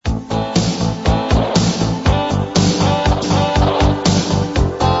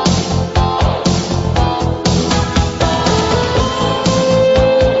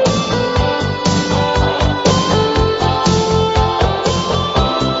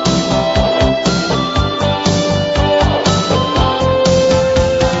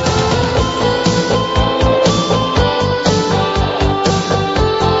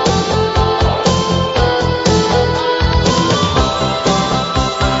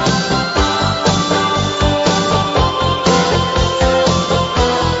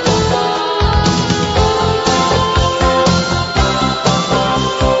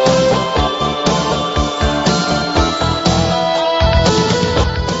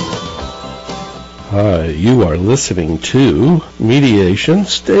Hi, you are listening to Mediation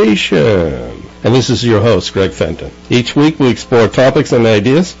Station. And this is your host, Greg Fenton. Each week we explore topics and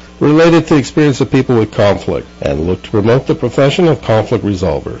ideas related to the experience of people with conflict and look to promote the profession of conflict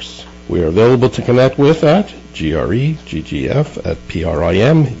resolvers. We are available to connect with at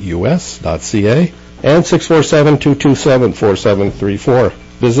greggf@primus.ca and 647-227-4734.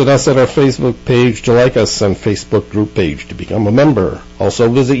 Visit us at our Facebook page to like us and Facebook group page to become a member. Also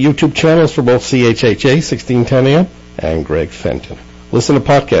visit YouTube channels for both CHHA 1610 AM and Greg Fenton. Listen to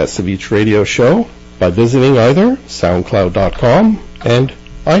podcasts of each radio show by visiting either SoundCloud.com and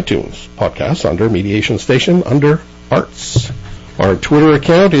iTunes. Podcasts under Mediation Station under Arts. Our Twitter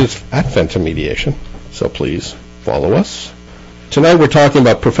account is @FentonMediation, so please follow us. Tonight we're talking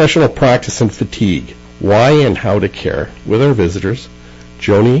about professional practice and fatigue, why and how to care, with our visitors,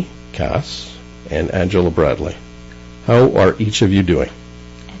 Joni Cass and Angela Bradley. How are each of you doing?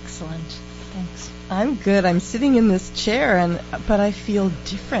 Excellent. Thanks. I'm good. I'm sitting in this chair, but I feel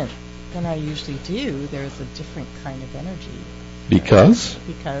different than I usually do. There's a different kind of energy. Because?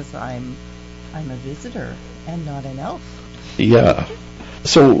 Because I'm a visitor and not an elf. Yeah.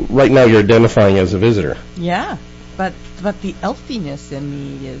 So right now you're identifying as a visitor. Yeah. But the elfiness in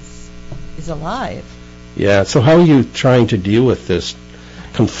me is alive. Yeah. So how are you trying to deal with this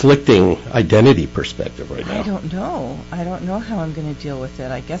conflicting identity perspective right now? I don't know. I don't know how I'm going to deal with it.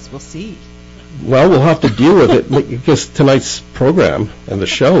 I guess we'll see. Well, we'll have to deal with it because tonight's program and the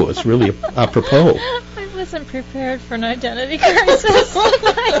show is really apropos. I wasn't prepared for an identity crisis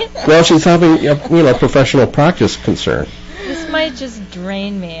tonight. Well, she's having professional practice concern. This might just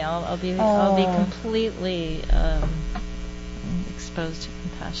drain me. I'll be completely exposed to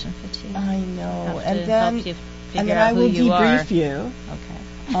compassion fatigue. I know. And then I will debrief you. Okay.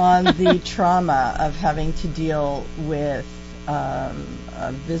 On the trauma of having to deal with a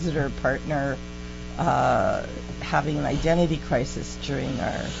visitor partner having an identity crisis during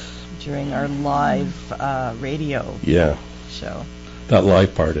our live radio show. That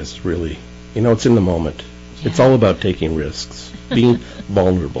live part is really, it's in the moment. Yeah. It's all about taking risks, being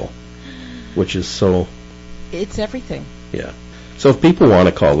vulnerable, which is so... It's everything. Yeah. So if people want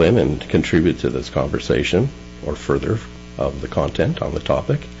to call in and contribute to this conversation or further of the content on the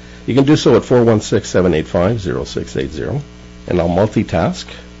topic, you can do so at 416-785-0680. And I'll multitask,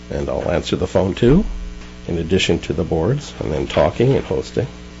 and I'll answer the phone too, in addition to the boards, and then talking and hosting.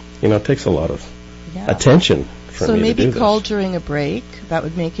 It takes a lot of attention for me to do this. So maybe call during a break. That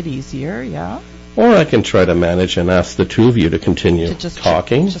would make it easier, yeah? Or I can try to manage and ask the two of you to continue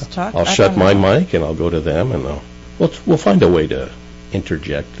talking. Just talk. I'll shut my mic, and I'll go to them, and we'll find a way to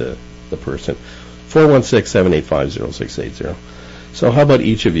interject the person. 416-785-0680. So how about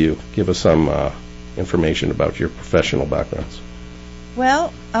each of you give us some information about your professional backgrounds?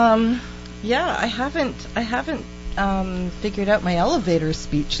 Well, I haven't figured out my elevator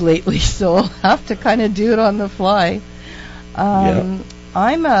speech lately, so I'll have to kind of do it on the fly. I'm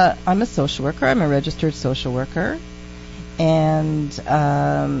a social worker. I'm a registered social worker, and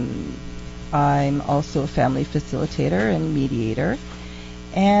I'm also a family facilitator and mediator.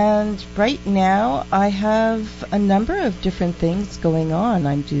 And right now I have a number of different things going on.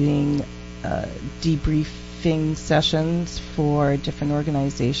 I'm doing debriefing sessions for different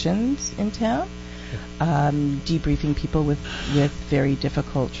organizations in town, debriefing people with very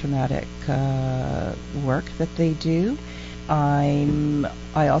difficult traumatic work that they do. I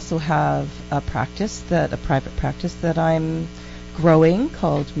also have a private practice that I'm growing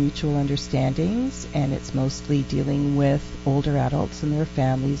called Mutual Understandings, and it's mostly dealing with older adults and their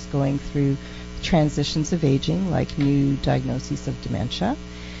families going through transitions of aging, like new diagnoses of dementia.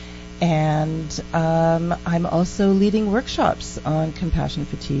 And I'm also leading workshops on compassion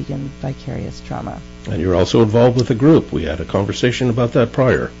fatigue and vicarious trauma. And you're also involved with a group. We had a conversation about that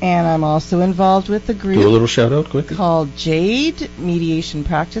prior. And I'm also involved with a group. Do a little shout out quickly. Called JADE Mediation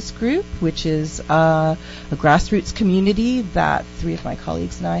Practice Group, which is a grassroots community that three of my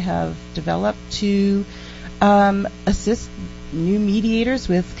colleagues and I have developed to assist new mediators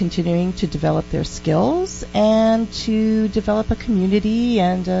with continuing to develop their skills and to develop a community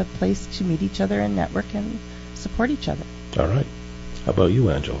and a place to meet each other and network and support each other. All right. How about you,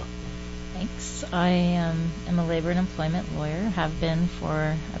 Angela? Thanks. I am a labor and employment lawyer, have been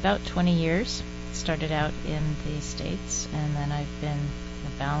for about 20 years. Started out in the States, and then I've been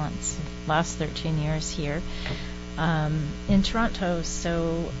the balance of the last 13 years here in Toronto.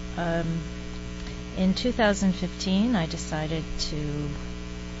 So in 2015, I decided to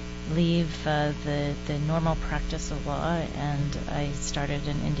leave the normal practice of law, and I started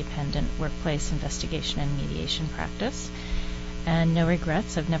an independent workplace investigation and mediation practice. And no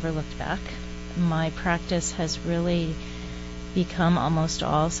regrets. I've never looked back. my practice has really become almost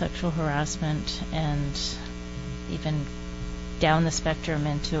all sexual harassment, and even down the spectrum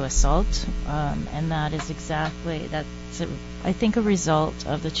into assault, and that is I think a result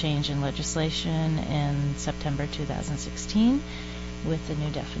of the change in legislation in September 2016 with the new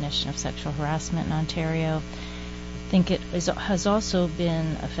definition of sexual harassment in Ontario. I think it has also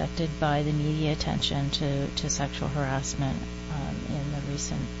been affected by the media attention to sexual harassment in the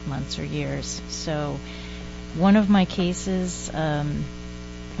recent months or years. So one of my cases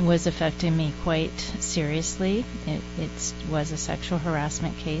was affecting me quite seriously. It was a sexual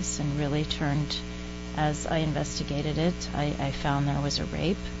harassment case, and really turned, as I investigated it, I found there was a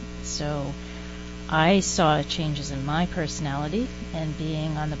rape. So I saw changes in my personality, and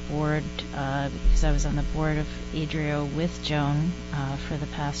being on the board, because I was on the board of Adrio with Joan for the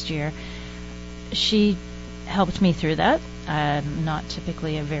past year, she helped me through that. I'm not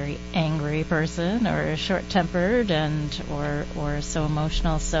typically a very angry person or short-tempered or so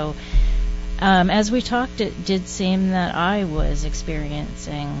emotional. So as we talked, it did seem that I was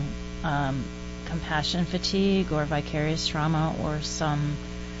experiencing compassion fatigue or vicarious trauma or some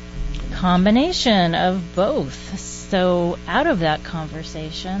combination of both. So out of that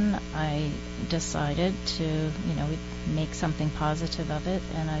conversation, I decided to, make something positive of it,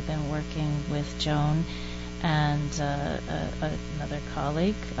 and I've been working with Joan and another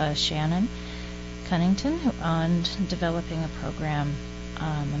colleague, Shannon Cunnington, on developing a program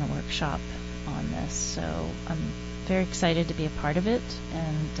and a workshop on this. So I'm very excited to be a part of it,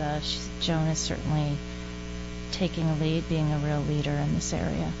 and Joan is certainly taking a lead, being a real leader in this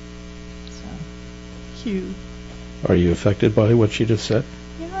area. So. Thank you. Are you affected by what she just said?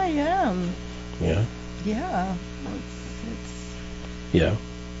 Yeah, I am. Yeah? Yeah. Yeah.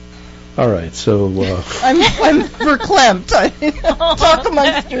 All right, so... I'm verklempt. Talk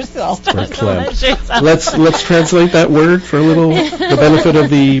amongst yourselves. Verklempt. Let's translate that word for the benefit of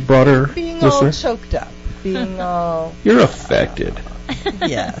the broader being listener. All choked up. Being all... You're affected.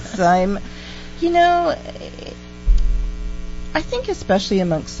 Yes, I'm... I think especially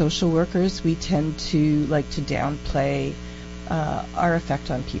amongst social workers, we tend to like to downplay our effect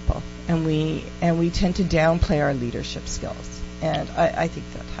on people, and we tend to downplay our leadership skills, and I think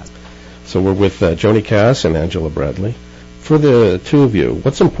that happens. So we're with Joni Cass and Angela Bradley. For the two of you,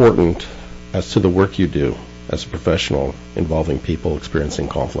 what's important as to the work you do as a professional involving people experiencing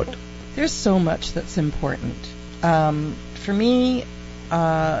conflict? There's so much that's important. For me,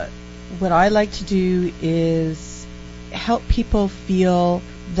 what I like to do is help people feel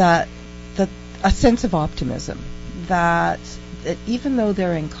that a sense of optimism, that even though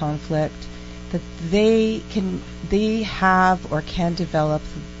they're in conflict, that they have or can develop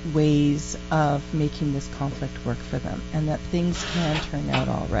ways of making this conflict work for them, and that things can turn out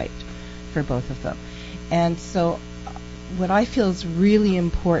all right for both of them. And so what I feel is really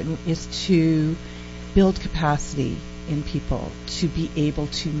important is to build capacity in people to be able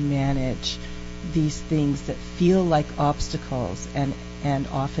to manage these things that feel like obstacles and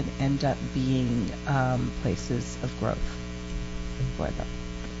often end up being places of growth for them.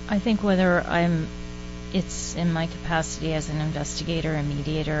 I think whether it's in my capacity as an investigator, a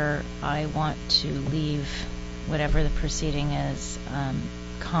mediator, I want to leave whatever the proceeding is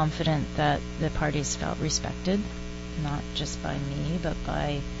confident that the parties felt respected, not just by me, but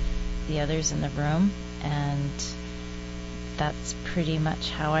by the others in the room, and that's pretty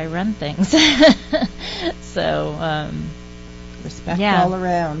much how I run things. So respect all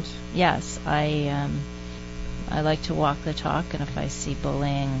around. Yes, I like to walk the talk, and if I see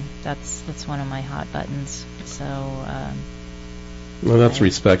bullying, that's one of my hot buttons. So well, that's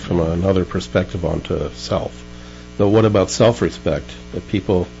respect from another perspective onto self. But what about self-respect, that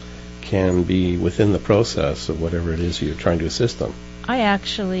people can be within the process of whatever it is you're trying to assist them? I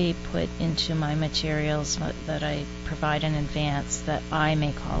actually put into my materials that I provide in advance that I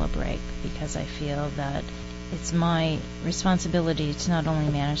may call a break, because I feel that it's my responsibility to not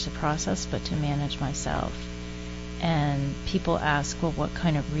only manage the process but to manage myself. And people ask, well, what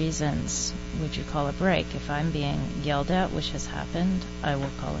kind of reasons would you call a break? If I'm being yelled at, which has happened, I will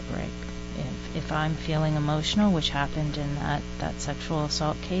call a break. If I'm feeling emotional, which happened in that sexual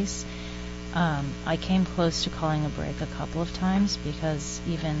assault case, I came close to calling a break a couple of times, because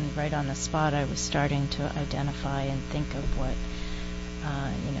even right on the spot I was starting to identify and think of what,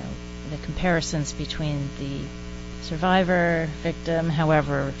 the comparisons between the survivor, victim,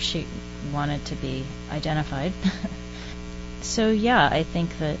 however she wanted to be identified. So yeah, I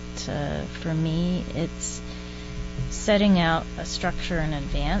think that for me it's setting out a structure in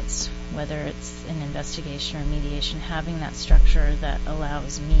advance, whether it's an investigation or mediation, having that structure that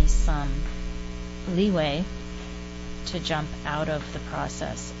allows me some leeway to jump out of the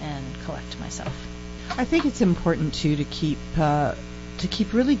process and collect myself. I think it's important too to keep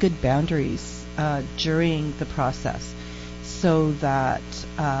really good boundaries during the process, so that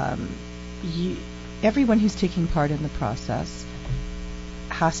everyone who's taking part in the process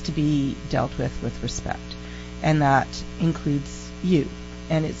has to be dealt with respect, and that includes you,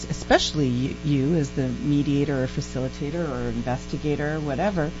 and it's especially you as the mediator or facilitator or investigator or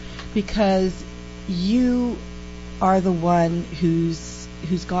whatever, because you are the one who's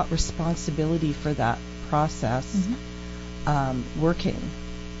got responsibility for that process working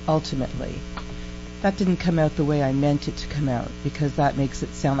ultimately. That didn't come out the way I meant it to come out, because that makes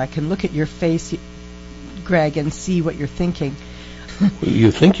it sound, I can look at your face, Greg, and see what you're thinking. You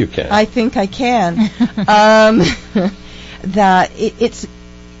think you can? I think I can. That it's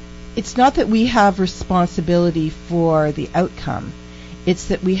not that we have responsibility for the outcome. It's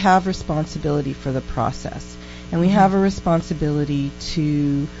that we have responsibility for the process, and we have a responsibility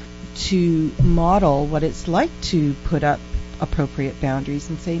to model what it's like to put up appropriate boundaries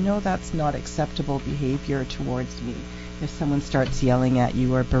and say, no, that's not acceptable behavior towards me. If someone starts yelling at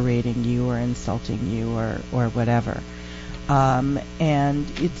you or berating you or insulting you or whatever. And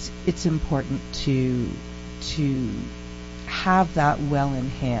it's important to have that well in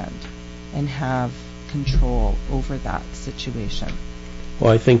hand and have control over that situation.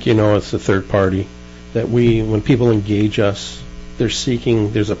 Well, I think, it's the third party that when people engage us, there's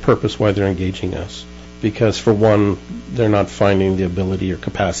a purpose why they're engaging us. Because for one, they're not finding the ability or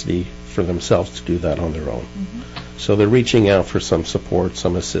capacity for themselves to do that on their own. So they're reaching out for some support,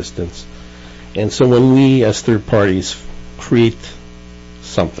 some assistance. And so when we as third parties create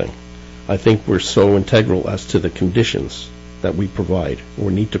something, I think we're so integral as to the conditions that we provide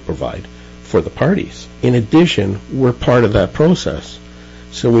or need to provide for the parties. In addition, we're part of that process.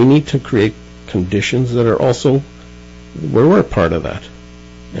 So we need to create conditions that are also where we're part of that.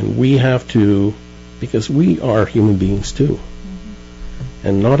 And we have to, because we are human beings too.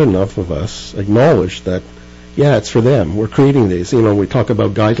 And not enough of us acknowledge that, yeah, it's for them. We're creating these. We talk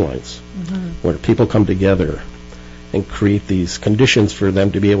about guidelines where people come together and create these conditions for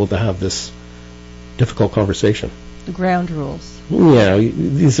them to be able to have this difficult conversation. The ground rules. Yeah,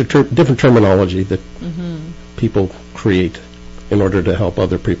 these are different terminology that people create in order to help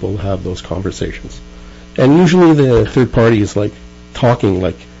other people have those conversations. And usually the third party is like talking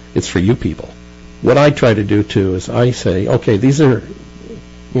like it's for you people. What I try to do too is I say, okay, these are,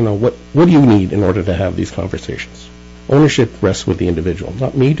 what do you need in order to have these conversations? Ownership rests with the individual,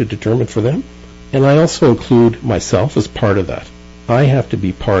 not me to determine for them. And I also include myself as part of that. I have to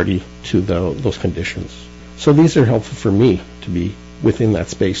be party to those conditions. So these are helpful for me to be within that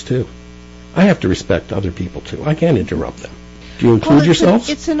space too. I have to respect other people too. I can't interrupt them. Do you include yourselves?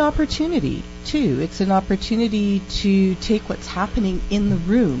 It's an opportunity too. It's an opportunity to take what's happening in the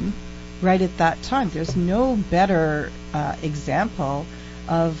room right at that time. There's no better example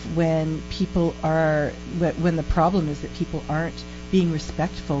of when the problem is that people aren't being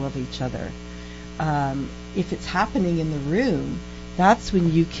respectful of each other. If it's happening in the room, that's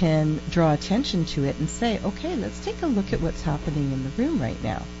when you can draw attention to it and say, okay, let's take a look at what's happening in the room right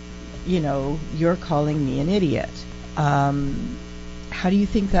now. You're calling me an idiot. How do you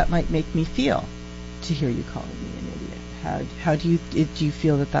think that might make me feel to hear you calling me an idiot? How do you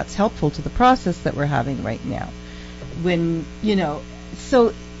feel that that's helpful to the process that we're having right now?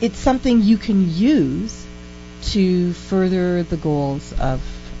 So it's something you can use to further the goals of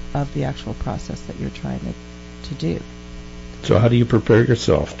the actual process that you're trying to do. So how do you prepare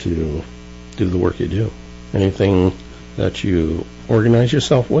yourself to do the work you do? Anything that you organize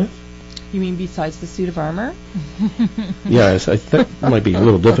yourself with? You mean besides the suit of armor? Yes, I think it might be a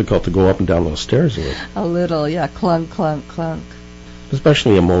little difficult to go up and down those stairs with. A little, yeah. Clunk, clunk, clunk.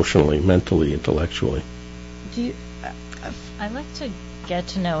 Especially emotionally, mentally, intellectually. I like to get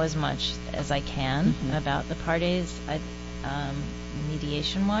to know as much as I can about the parties.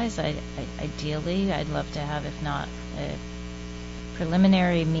 Mediation-wise, ideally, I'd love to have, if not a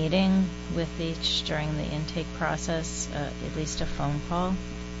preliminary meeting with each during the intake process, at least a phone call.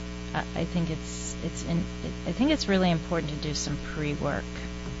 I think it's really important to do some pre-work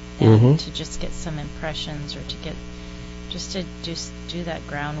and to just get some impressions, or to do that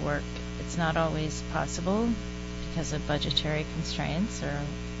groundwork. It's not always possible because of budgetary constraints or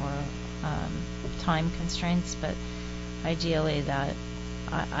time constraints, but ideally that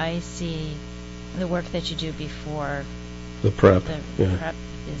I see the work that you do before the prep. Prep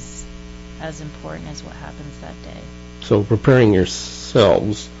is as important as what happens that day. So preparing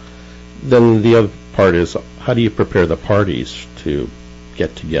yourselves. Then the other part is, how do you prepare the parties to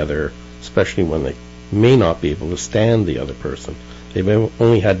get together especially when they may not be able to stand the other person. They've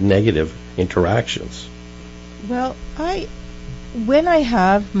only had negative interactions. Well, when I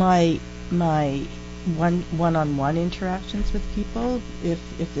have my one-on-one interactions with people,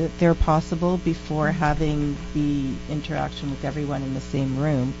 if they're possible, before having the interaction with everyone in the same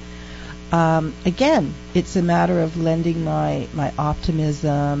room, again, it's a matter of lending my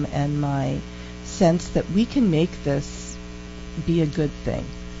optimism and my sense that we can make this be a good thing,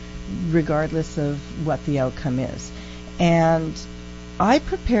 regardless of what the outcome is. And I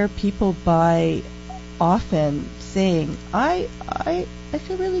prepare people by often saying, I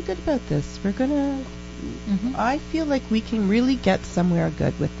feel really good about this. We're gonna, I feel like we can really get somewhere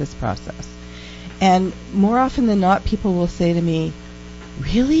good with this process. And more often than not, people will say to me,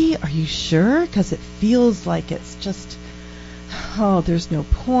 really? Are you sure? Because it feels like it's just, there's no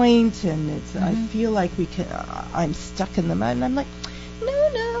point, and it's, I feel like I'm stuck in the mud. And I'm like,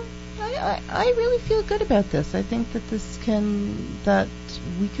 no, I really feel good about this. I think that that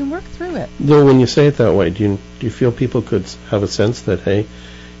we can work through it. Though when you say it that way, do you feel people could have a sense that, hey,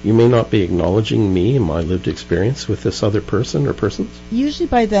 you may not be acknowledging me and my lived experience with this other person or persons? Usually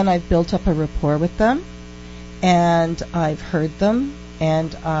by then I've built up a rapport with them, and I've heard them,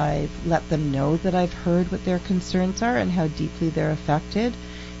 and I've let them know that I've heard what their concerns are and how deeply they're affected.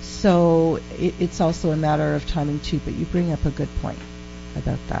 So it's also a matter of timing too, but you bring up a good point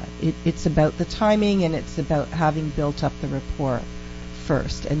about that. It's about the timing, and it's about having built up the rapport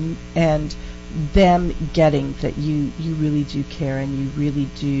first, and them getting that you really do care and you really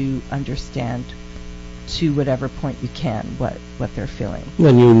do understand to whatever point you can what they're feeling.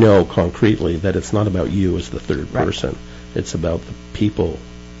 Then you know concretely that it's not about you as the third Right. person. It's about the people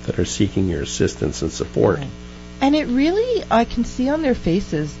that are seeking your assistance and support. Right. And it really, I can see on their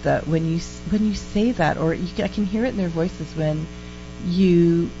faces that when you say that, or I can hear it in their voices when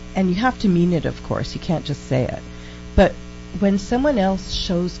you have to mean it, of course, you can't just say it, but when someone else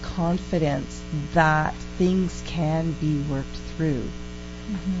shows confidence that things can be worked through,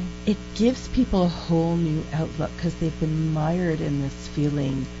 it gives people a whole new outlook, because they've been mired in this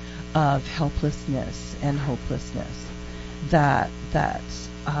feeling of helplessness and hopelessness that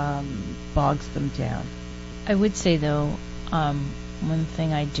bogs them down. I would say, though, one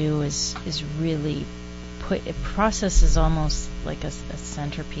thing I do is really put a process is almost like a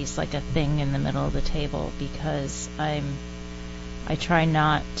centerpiece, like a thing in the middle of the table, because I try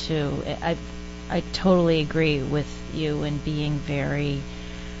not to. I totally agree with you in being very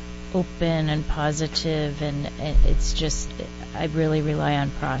open and positive, and it's just I really rely on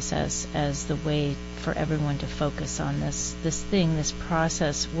process as the way for everyone to focus on this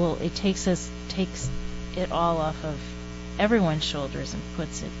process. Well, it takes it all off of everyone's shoulders and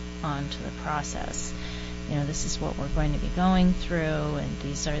puts it onto the process. You know, this is what we're going to be going through, and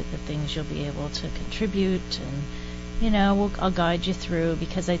these are the things you'll be able to contribute, and you know, I'll guide you through,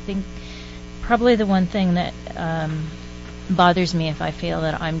 because I think probably the one thing that bothers me if I feel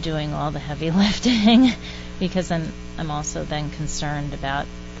that I'm doing all the heavy lifting, because I'm also then concerned about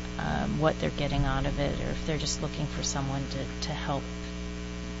what they're getting out of it, or if they're just looking for someone to help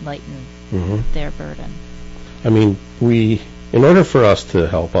lighten their burden. I mean, in order for us to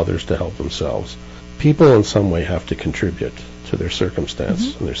help others to help themselves, people in some way have to contribute to their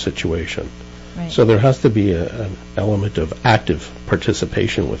circumstance and their situation. Right. So there has to be an element of active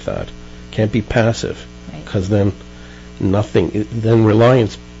participation with that. Can't be passive, because then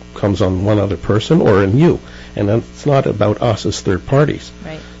reliance comes on one other person or in you, and it's not about us as third parties.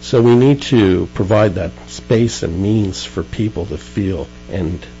 Right. So we need to provide that space and means for people to feel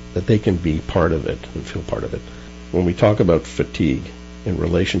and that they can be part of it and feel part of it. When we talk about fatigue in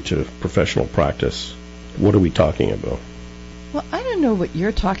relation to professional practice, what are we talking about? Well, I don't know what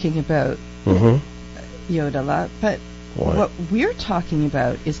you're talking about, Yodala, but what we're talking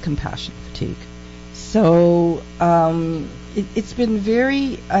about is compassion fatigue. So it's been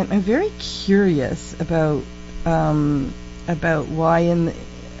I'm very curious about why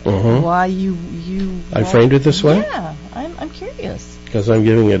why you I framed it this way? Yeah, I'm curious. Because I'm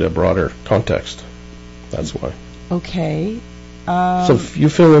giving it a broader context. That's why. Okay. So you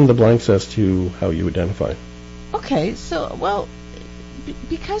fill in the blanks as to how you identify. Okay, so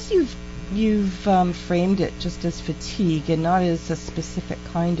because you've framed it just as fatigue and not as a specific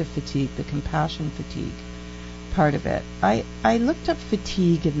kind of fatigue, the compassion fatigue part of it, I looked up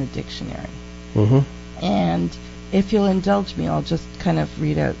fatigue in the dictionary. And if you'll indulge me, I'll just kind of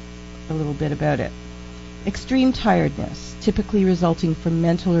read out a little bit about it. Extreme tiredness, typically resulting from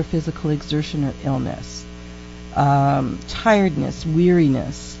mental or physical exertion or illness. Tiredness,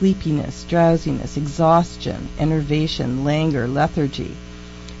 weariness, sleepiness, drowsiness, exhaustion, enervation, languor, lethargy.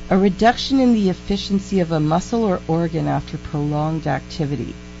 a reduction in the efficiency of a muscle or organ after prolonged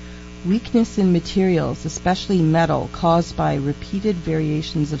activity, weakness in materials, especially metal, caused by repeated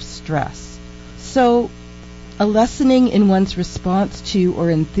variations of stress. So, a lessening in one's response to or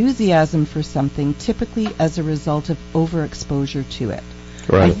enthusiasm for something, typically as a result of overexposure to it.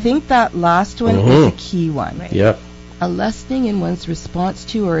 Right. I think that last one is a key one. Right. Yep. A lessening in one's response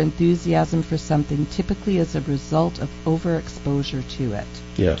to or enthusiasm for something, typically as a result of overexposure to it.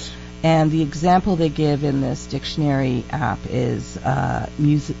 Yes. And the example they give in this dictionary app is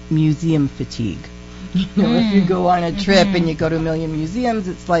museum fatigue. You know, if you go on a trip and you go to a million museums,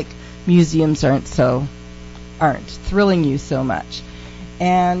 it's like museums aren't thrilling you so much.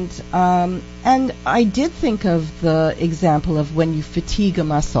 And I did think of the example of when you fatigue a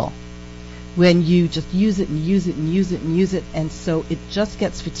muscle, when you just use it and use it and use it and use it, and so it just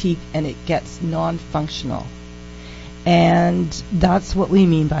gets fatigued and it gets non-functional. And that's what we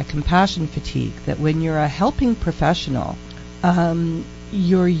mean by compassion fatigue, that when you're a helping professional,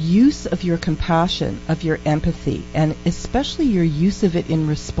 your use of your compassion, of your empathy, and especially your use of it in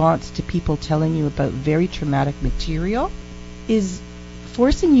response to people telling you about very traumatic material, is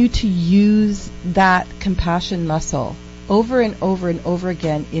forcing you to use that compassion muscle over and over and over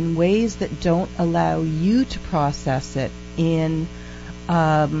again in ways that don't allow you to process it in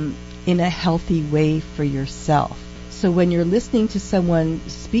a healthy way for yourself. So when you're listening to someone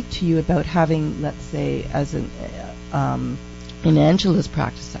speak to you about having, let's say, as in Angela's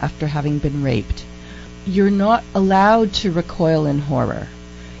practice, after having been raped, you're not allowed to recoil in horror.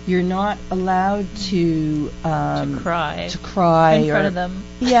 You're not allowed to cry in front of them.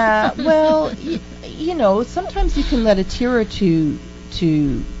 Yeah, well, you know, sometimes you can let a tear or two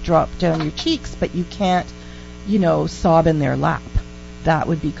drop down your cheeks, but you can't, you know, sob in their lap. That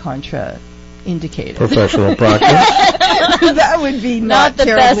would be contraindicated. Professional practice. That would be not the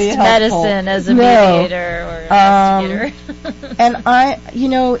terribly best helpful. medicine as a mediator or investigator. And I, you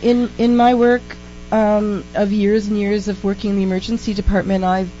know, in my work of years and years of working in the emergency department,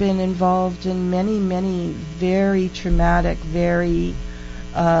 I've been involved in many, many very traumatic, very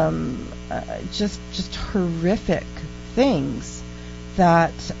just horrific things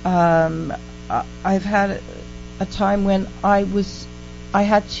that I've had a time when I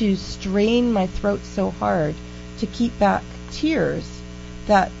had to strain my throat so hard to keep back tears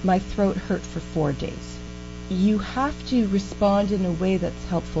that my throat hurt for 4 days. You have to respond in a way that's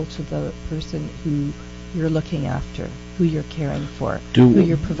helpful to the person who you're looking after, who you're caring for, who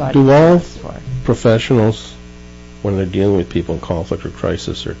you're providing service for. Professionals, when they're dealing with people in conflict or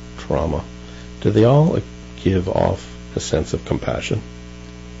crisis or trauma, do they all give off a sense of compassion?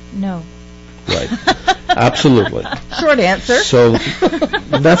 No. Right. Absolutely. Short answer. So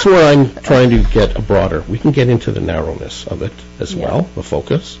that's where I'm trying to get a broader. We can get into the narrowness of it as well, the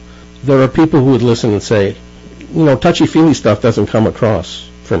focus. There are people who would listen and say, you know, touchy-feely stuff doesn't come across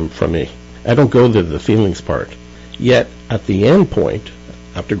from me. I don't go to the feelings part. Yet, at the end point,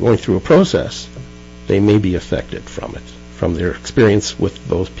 after going through a process, they may be affected from it, from their experience with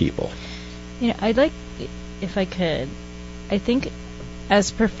those people. You know, I'd like, if I could, I think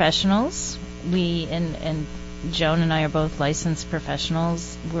as professionals, we, and Joan and I are both licensed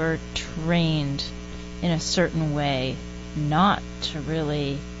professionals, we're trained in a certain way not to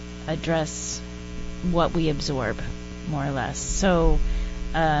really address what we absorb, more or less. So,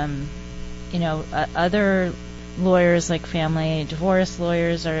 you know, other lawyers like family divorce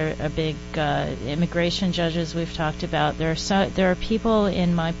lawyers are a big immigration judges we've talked about. There are people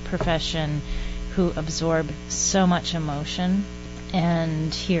in my profession who absorb so much emotion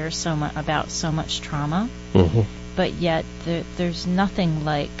and hear about so much trauma, but yet there's nothing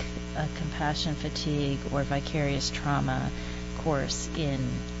like a compassion fatigue or vicarious trauma course in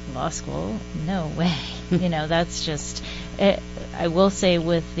law school. No way. You know, that's just it. I will say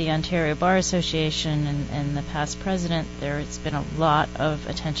with the Ontario Bar Association and the past president, there's been a lot of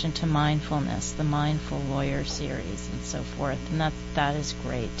attention to mindfulness, the Mindful Lawyer series and so forth, and that is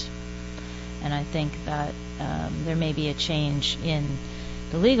great. And I think that there may be a change in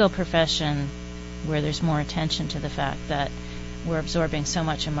the legal profession where there's more attention to the fact that we're absorbing so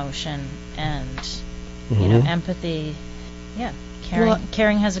much emotion and you know, empathy. Yeah,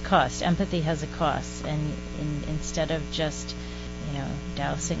 caring has a cost. Empathy has a cost, and instead of just, you know,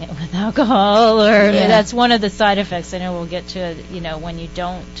 dousing it with alcohol, or that's one of the side effects. I know we'll get to it. You know, when you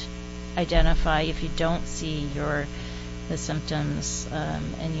don't identify, if you don't see the symptoms,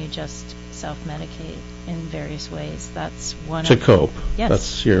 and you just self-medicate in various ways, that's one to cope. Yes,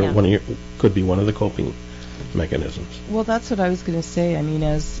 that's could be one of the coping mechanisms. Well, that's what I was going to say. I mean,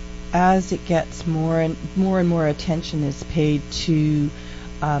 as it gets more and more attention is paid to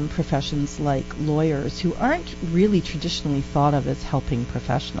professions like lawyers who aren't really traditionally thought of as helping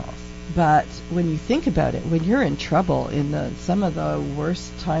professionals. But when you think about it, when you're in trouble in some of the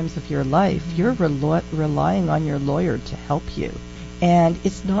worst times of your life, you're relying on your lawyer to help you. And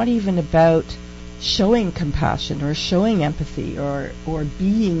it's not even about showing compassion or showing empathy or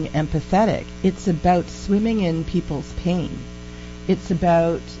being empathetic. It's about swimming in people's pain. It's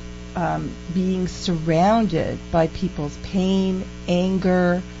about being surrounded by people's pain,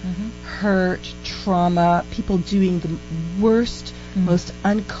 anger, hurt, trauma, people doing the worst, most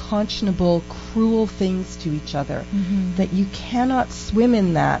unconscionable, cruel things to each other, that you cannot swim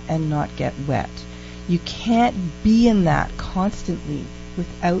in that and not get wet. You can't be in that constantly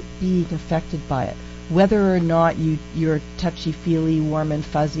without being affected by it, whether or not you're touchy-feely, warm and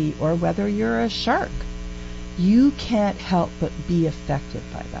fuzzy, or whether you're a shark. You can't help but be affected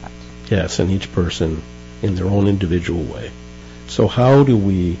by that. Yes, and each person in their own individual way. So how do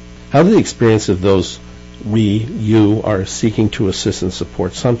the experience of those you are seeking to assist and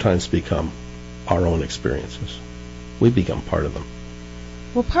support sometimes become our own experiences? We become part of them.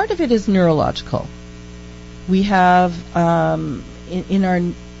 Well, part of it is neurological. We have, in our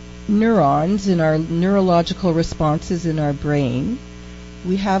neurons, in our neurological responses in our brain,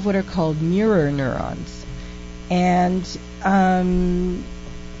 we have what are called mirror neurons. And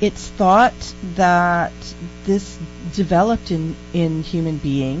it's thought that this developed in human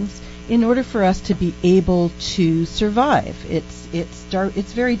beings in order for us to be able to survive.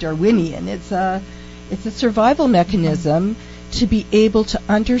 It's very Darwinian. It's a survival mechanism to be able to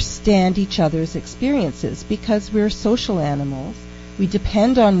understand each other's experiences, because we're social animals. We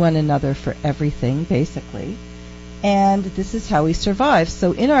depend on one another for everything, basically. And this is how we survive.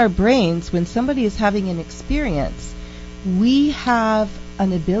 So in our brains, when somebody is having an experience, we have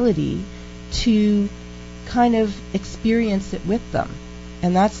an ability to kind of experience it with them.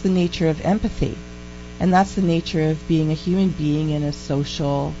 And that's the nature of empathy. And that's the nature of being a human being in a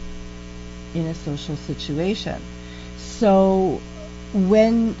social situation. So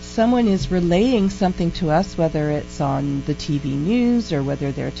when someone is relaying something to us, whether it's on the TV news or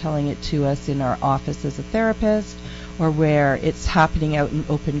whether they're telling it to us in our office as a therapist, or where it's happening out in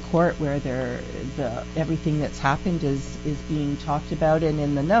open court, where everything that's happened is being talked about and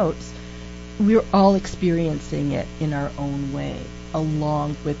in the notes, we're all experiencing it in our own way,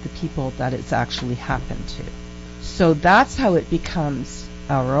 along with the people that it's actually happened to. So that's how it becomes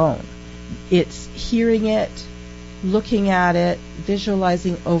our own. It's hearing it, looking at it,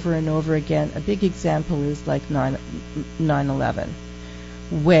 visualizing over and over again. A big example is like 9/11,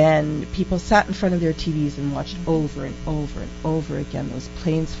 when people sat in front of their TVs and watched over and over and over again those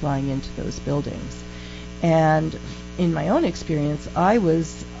planes flying into those buildings. And in my own experience,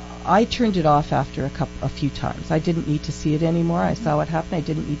 I turned it off after a few times. I didn't need to see it anymore. I saw what happened. I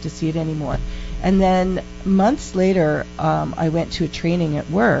didn't need to see it anymore. And then months later, I went to a training at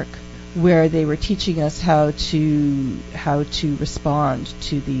work where they were teaching us how to respond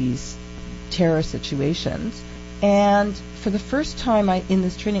to these terror situations. And for the first time in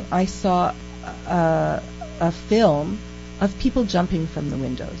this training, I saw a film of people jumping from the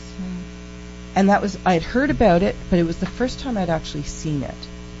windows. And I'd heard about it, but it was the first time I'd actually seen it.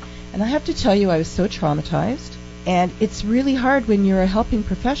 And I have to tell you, I was so traumatized. And it's really hard when you're a helping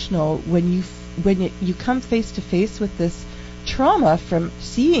professional, when you come face to face with this trauma from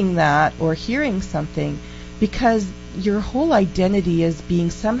seeing that or hearing something, because your whole identity as being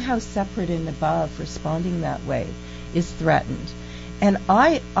somehow separate and above, responding that way, is threatened. And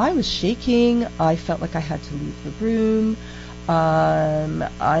I was shaking. I felt like I had to leave the room.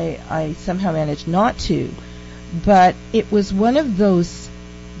 I somehow managed not to. But it was one of those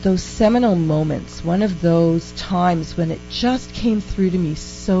seminal moments, one of those times when it just came through to me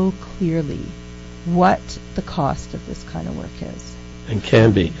so clearly what the cost of this kind of work is. And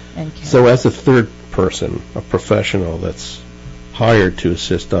can be. So as a third person, a professional that's hired to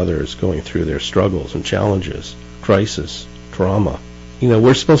assist others going through their struggles and challenges, crisis, trauma,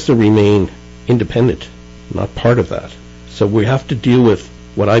 we're supposed to remain independent, not part of that. So we have to deal with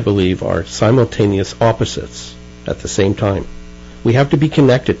what I believe are simultaneous opposites at the same time. We have to be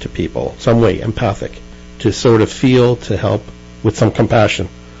connected to people, some way empathic, to sort of feel, to help with some compassion,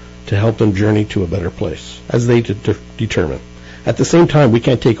 to help them journey to a better place, as they determine. At the same time, we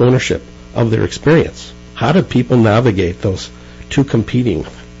can't take ownership of their experience. How do people navigate those two competing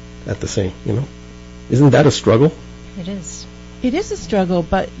at the same, Isn't that a struggle? It is. It is a struggle,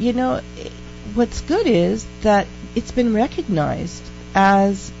 but, what's good is that it's been recognized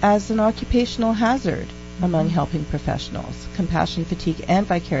as an occupational hazard among helping professionals, compassion fatigue and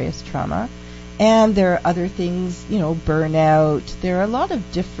vicarious trauma. And there are other things, burnout. There are a lot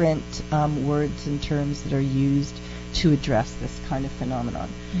of different words and terms that are used to address this kind of phenomenon.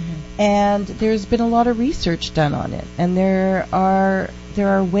 Mm-hmm. And there's been a lot of research done on it. And there are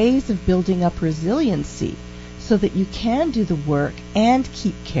ways of building up resiliency so that you can do the work and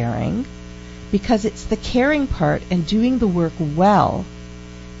keep caring, because it's the caring part and doing the work well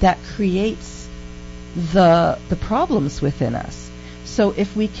that creates the problems within us. So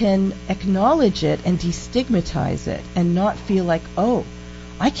if we can acknowledge it and destigmatize it and not feel like, oh,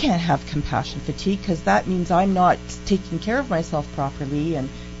 I can't have compassion fatigue because that means I'm not taking care of myself properly, and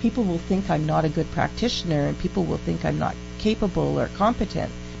people will think I'm not a good practitioner, and people will think I'm not capable or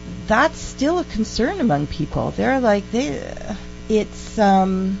competent. That's still a concern among people. They're like, and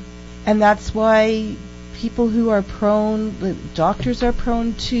that's why people who are doctors are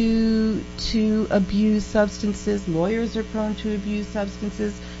prone to abuse substances, lawyers are prone to abuse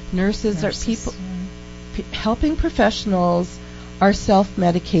substances, nurses are people. Helping professionals are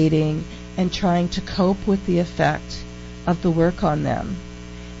self-medicating and trying to cope with the effect of the work on them.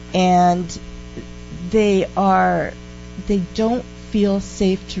 And they don't feel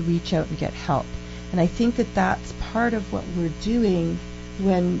safe to reach out and get help. And I think that that's part of what we're doing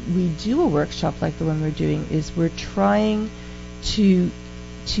when we do a workshop like the one we're doing, is we're trying to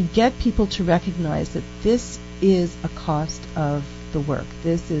get people to recognize that this is a cost of the work.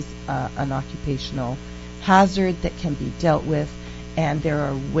 This is an occupational hazard that can be dealt with, and there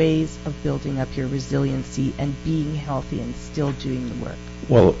are ways of building up your resiliency and being healthy and still doing the work.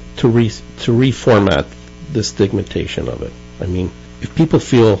 Well, to reformat the stigmatization of it. I mean, if people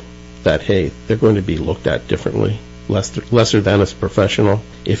feel that, hey, they're going to be looked at differently, lesser than as a professional,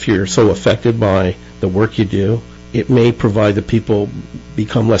 if you're so affected by the work you do, it may provide the people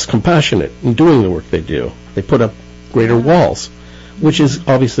become less compassionate in doing the work they do. They put up greater walls, which is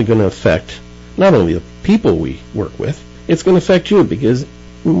obviously going to affect not only the people we work with, it's going to affect you, because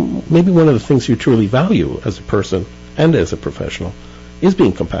maybe one of the things you truly value as a person and as a professional is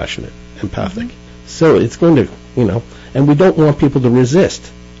being compassionate, empathic. Mm-hmm. So it's going to, and we don't want people to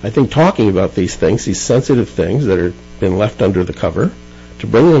resist. I think talking about these things, these sensitive things that are been left under the cover, to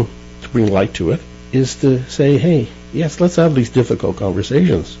bring light to it, is to say, hey, yes, let's have these difficult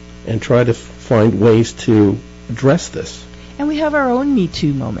conversations and try to find ways to address this. And we have our own Me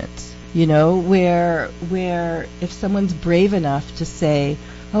Too moments, where if someone's brave enough to say,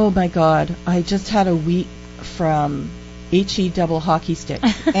 oh my God, I just had a week from HE double hockey stick,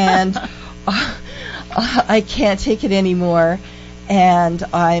 and I can't take it anymore. And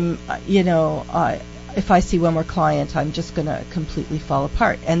I'm, if I see one more client, I'm just going to completely fall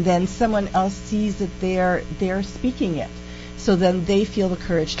apart. And then someone else sees that they're speaking it, so then they feel the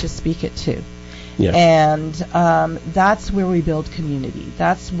courage to speak it too. Yeah. And that's where we build community.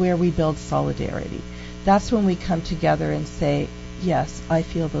 That's where we build solidarity. That's when we come together and say, yes, I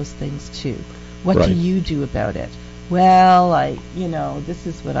feel those things too. What do you do about it? Well, this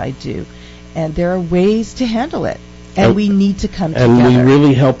is what I do. And there are ways to handle it. And we need to come together. And we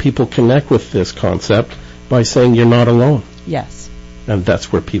really help people connect with this concept by saying you're not alone. Yes. And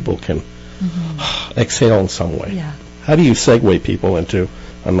that's where people can exhale in some way. Yeah. How do you segue people into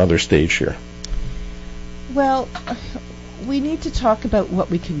another stage here? Well, we need to talk about what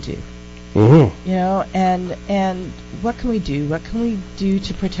we can do. Mm-hmm. And what can we do? What can we do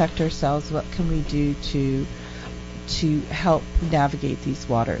to protect ourselves? What can we do to help navigate these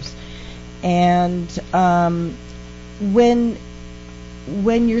waters? And when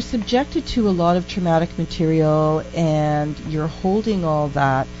you're subjected to a lot of traumatic material and you're holding all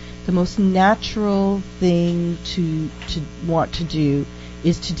that, the most natural thing to want to do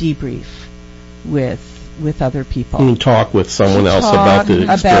is to debrief with other people. And talk with someone else about the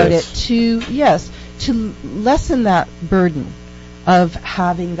experience. To lessen that burden of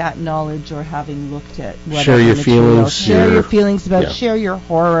having that knowledge or having looked at whatever share your material. feelings. Share your feelings about it. Share your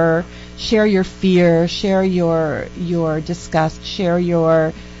horror. Share your fear. Share your disgust. Share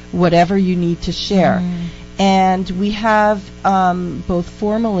your whatever you need to share. Mm. And we have both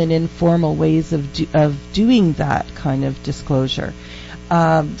formal and informal ways of doing that kind of disclosure.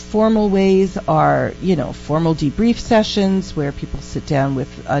 Formal ways are, formal debrief sessions where people sit down with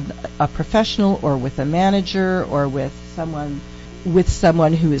a professional or with a manager or with someone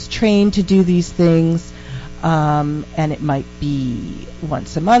who is trained to do these things. And it might be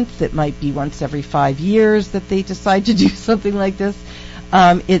once a month. It might be once every 5 years that they decide to do something like this.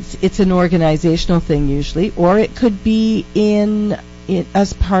 It's an organizational thing usually, or it could be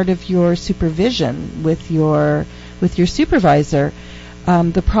as part of your supervision with your supervisor.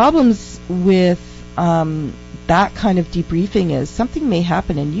 The problems with that kind of debriefing is something may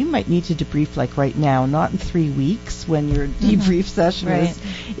happen and you might need to debrief like right now, not in 3 weeks when your debrief session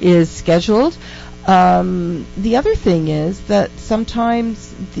is scheduled. The other thing is that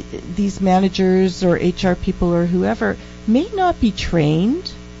sometimes these managers or HR people or whoever may not be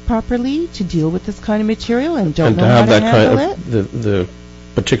trained properly to deal with this kind of material and don't know how to handle it. The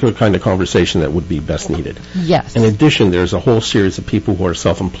particular kind of conversation that would be best needed. Yes. In addition, there's a whole series of people who are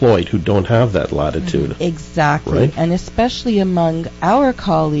self-employed who don't have that latitude. Exactly. Right? And especially among our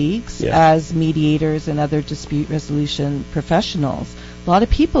colleagues as mediators and other dispute resolution professionals, a lot of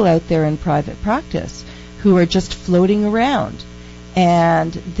people out there in private practice who are just floating around,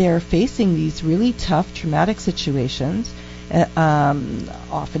 and they're facing these really tough, traumatic situations,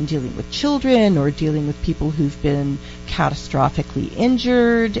 often dealing with children or dealing with people who've been catastrophically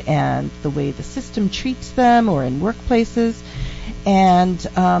injured and the way the system treats them, or in workplaces, and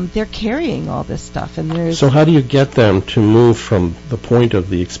they're carrying all this stuff. And so how do you get them to move from the point of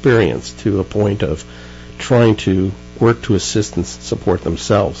the experience to a point of trying to work to assist and support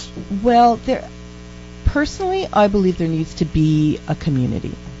themselves? Well, personally, I believe there needs to be a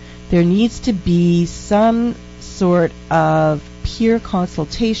community. There needs to be some sort of peer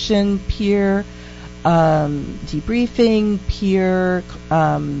consultation, peer debriefing, peer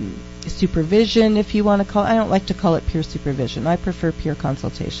supervision, if you want to call it. I don't like to call it peer supervision. I prefer peer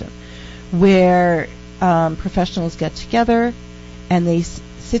consultation, where professionals get together and they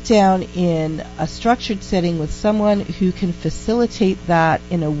sit down in a structured setting with someone who can facilitate that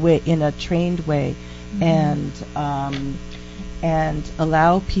in a trained way, and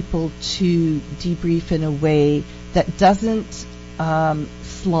allow people to debrief in a way that doesn't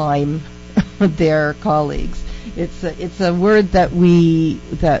slime their colleagues. It's a word that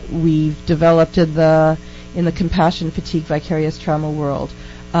we've developed in the compassion, fatigue, vicarious trauma world,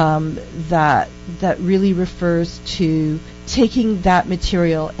 that really refers to taking that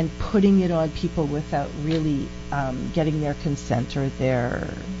material and putting it on people without really getting their consent or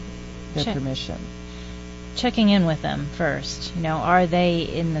their permission. Checking in with them first. Are they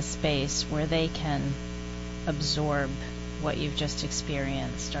in the space where they can absorb what you've just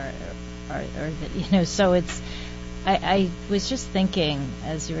experienced, or so it's. I was just thinking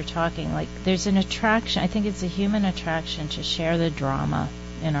as you were talking, like there's an attraction. I think it's a human attraction to share the drama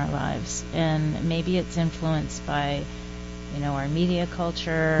in our lives, and maybe it's influenced by, our media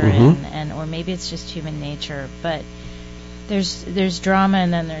culture, and or maybe it's just human nature. But there's drama,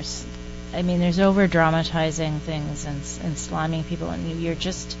 and then there's over dramatizing things and sliming people, and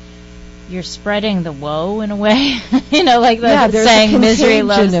you're spreading the woe in a way, like that saying, misery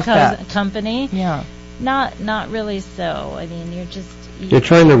loves company. Yeah. Not really so. You're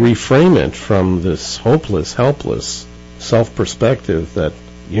trying to reframe it from this hopeless, helpless self-perspective that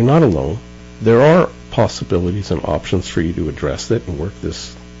you're not alone. There are possibilities and options for you to address it and work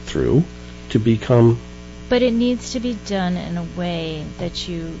this through to become. But it needs to be done in a way that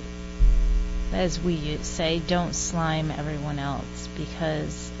you, as we say, don't slime everyone else,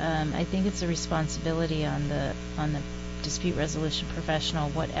 because I think it's a responsibility on the dispute resolution professional,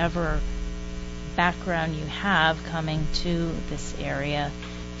 whatever background you have coming to this area,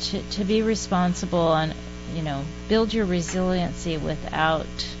 to be responsible and build your resiliency without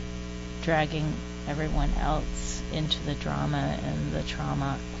dragging everyone else into the drama and the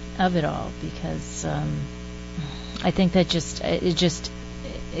trauma of it all, because I think that it just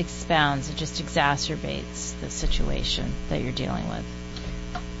expounds, it just exacerbates the situation that you're dealing with.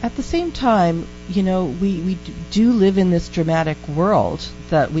 At the same time, we do live in this dramatic world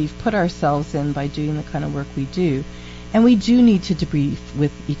that we've put ourselves in by doing the kind of work we do, and we do need to debrief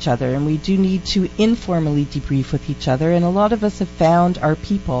with each other, and we do need to informally debrief with each other, and a lot of us have found our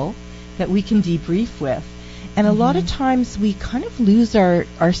people that we can debrief with, and a lot of times we kind of lose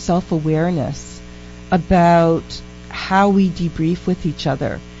our self-awareness about how we debrief with each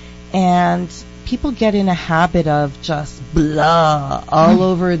other, and people get in a habit of just blah all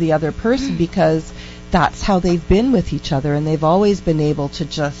over the other person because that's how they've been with each other, and they've always been able to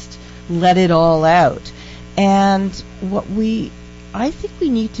just let it all out. And I think we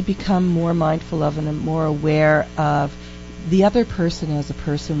need to become more mindful of and more aware of the other person as a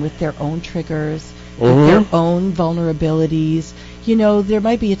person with their own triggers, with their own vulnerabilities. There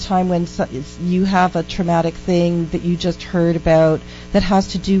might be a time when you have a traumatic thing that you just heard about that has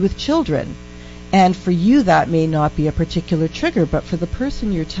to do with children. And for you, that may not be a particular trigger, but for the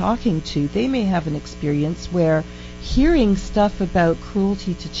person you're talking to, they may have an experience where hearing stuff about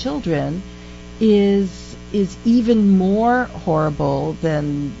cruelty to children is even more horrible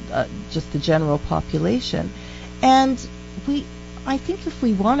than just the general population. And I think if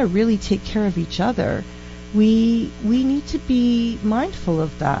we want to really take care of each other, we need to be mindful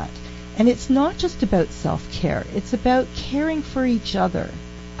of that. And it's not just about self-care. It's about caring for each other.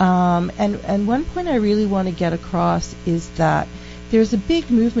 And one point I really want to get across is that there's a big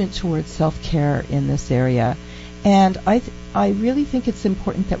movement towards self-care in this area. And I really think it's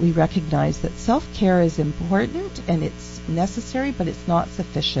important that we recognize that self-care is important and it's necessary, but it's not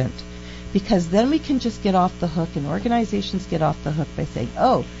sufficient. Because then we can just get off the hook, and organizations get off the hook by saying,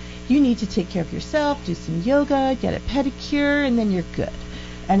 oh, you need to take care of yourself, do some yoga, get a pedicure, and then you're good.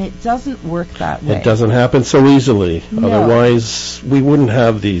 And it doesn't work that way. It doesn't happen so easily. No. Otherwise, we wouldn't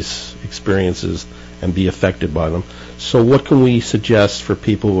have these experiences and be affected by them. So what can we suggest for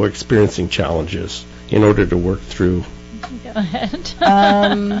people who are experiencing challenges in order to work through? Go ahead.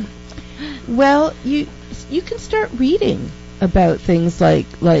 Well, you can start reading about things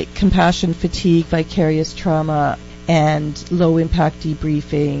like compassion fatigue, vicarious trauma, and low-impact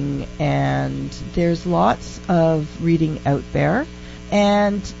debriefing, and there's lots of reading out there.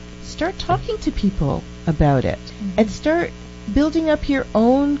 And start talking to people about it, and start building up your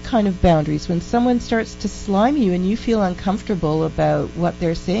own kind of boundaries. When someone starts to slime you and you feel uncomfortable about what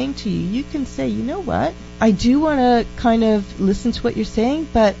they're saying to you, you can say, you know what, I do want to kind of listen to what you're saying,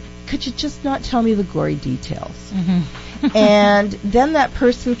 but could you just not tell me the gory details? And then that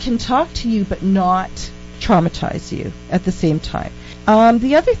person can talk to you but not traumatize you at the same time.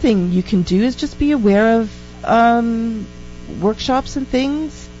 The other thing you can do is just be aware of workshops and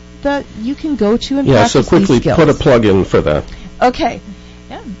things that you can go to and practice so quickly these skills. Put a plug in for that. Okay.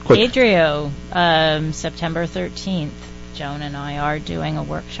 Yeah. Quick. Adrio, September 13th. Joan and I are doing a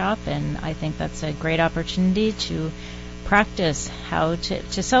workshop, and I think that's a great opportunity to practice how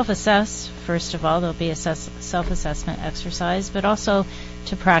to self-assess. First of all, there'll be a self-assessment exercise, but also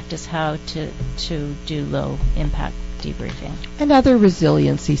to practice how to do low-impact debriefing. And other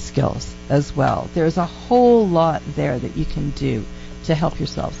resiliency skills as well. There's a whole lot there that you can do to help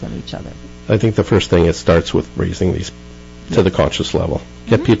yourselves and each other. I think the first thing, it starts with raising these to the conscious level.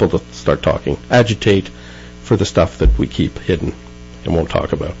 Get people to start talking. Agitate for the stuff that we keep hidden and won't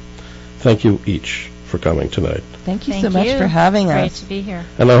talk about. Thank you each for coming tonight. Thank you so much for having us. Great to be here.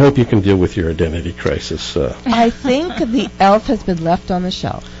 And I hope you can deal with your identity crisis. I think the elf has been left on the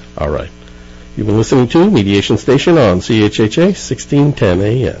shelf. All right. You've been listening to Mediation Station on CHHA 1610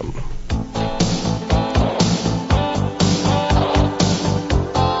 AM.